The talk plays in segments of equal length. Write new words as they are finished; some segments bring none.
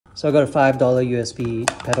So I got a $5 USB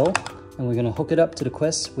pedal, and we're gonna hook it up to the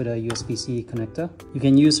Quest with a USB-C connector. You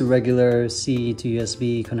can use a regular C to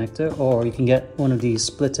USB connector, or you can get one of these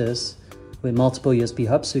splitters with multiple USB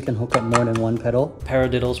hubs so you can hook up more than one pedal.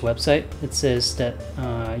 Paradiddle's website, it says that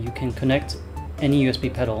you can connect any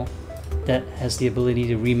USB pedal that has the ability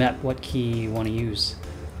to remap what key you want to use.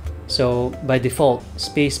 So by default,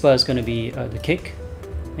 spacebar is going to be the kick,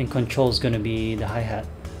 and control is going to be the hi-hat.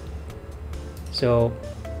 So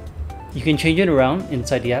you can change it around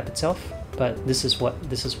inside the app itself, but this is what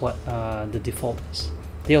the default is.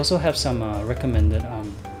 They also have some recommended,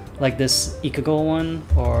 like this Ikago one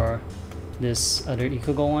or this other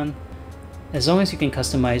Ikago one. As long as you can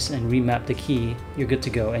customize and remap the key, you're good to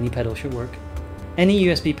go. Any pedal should work. Any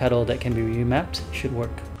USB pedal that can be remapped should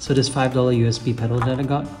work. So this $5 USB pedal that I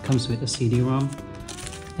got comes with a CD-ROM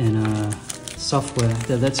and software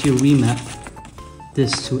that lets you remap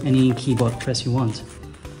this to any keyboard press you want.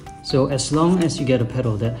 So as long as you get a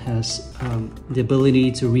pedal that has the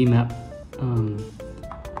ability to remap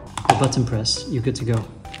the button press, you're good to go.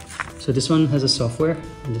 So this one has a software,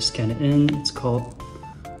 and just scan it in. It's called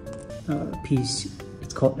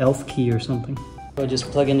it's called Elf Key or something. So just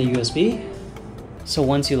plug in the USB. So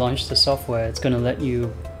once you launch the software, it's gonna let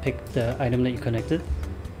you pick the item that you connected.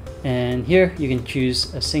 And here you can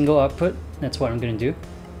choose a single output. That's what I'm gonna do.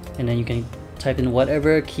 And then you can type in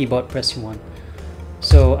whatever keyboard press you want.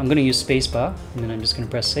 So I'm gonna use spacebar, and then I'm just gonna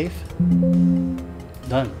press save.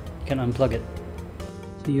 Done. You can unplug it.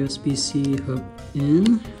 The USB-C hub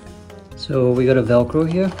in. So we got a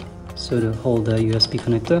Velcro here, so to hold the USB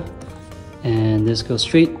connector. And this goes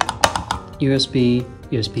straight USB,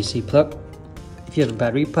 USB-C plug. If you have a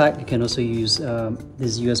battery pack, you can also use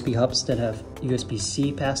these USB hubs that have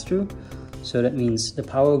USB-C pass-through. So that means the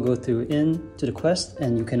power will go through in to the Quest,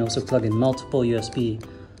 and you can also plug in multiple USB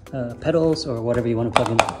pedals or whatever you want to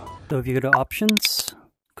plug in. So if you go to options,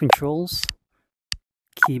 controls,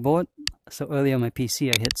 keyboard. So earlier on my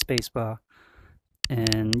PC I hit spacebar,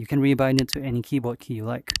 and you can rebind it to any keyboard key you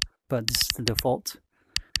like, but this is the default.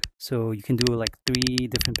 So you can do like 3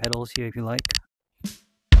 different pedals here if you like.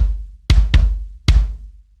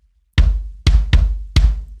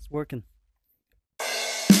 It's working.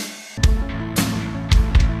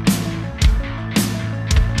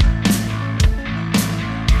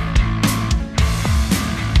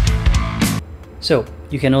 So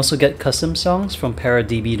you can also get custom songs from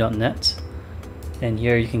paradb.net, and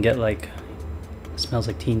here you can get like, it smells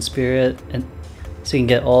like Teen Spirit, and so you can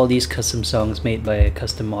get all these custom songs made by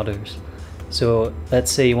custom modders. So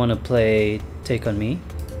let's say you want to play Take On Me,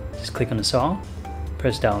 just click on the song,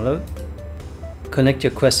 press download, connect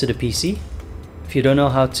your Quest to the PC. If you don't know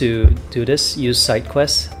how to do this, use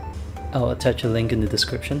SideQuest. I'll attach a link in the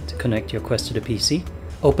description to connect your Quest to the PC.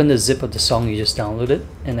 Open the zip of the song you just downloaded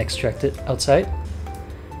and extract it outside.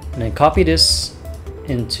 And then copy this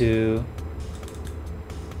into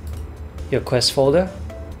your Quest folder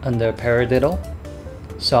under Paradiddle,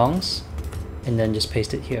 songs, and then just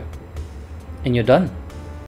paste it here. And you're done.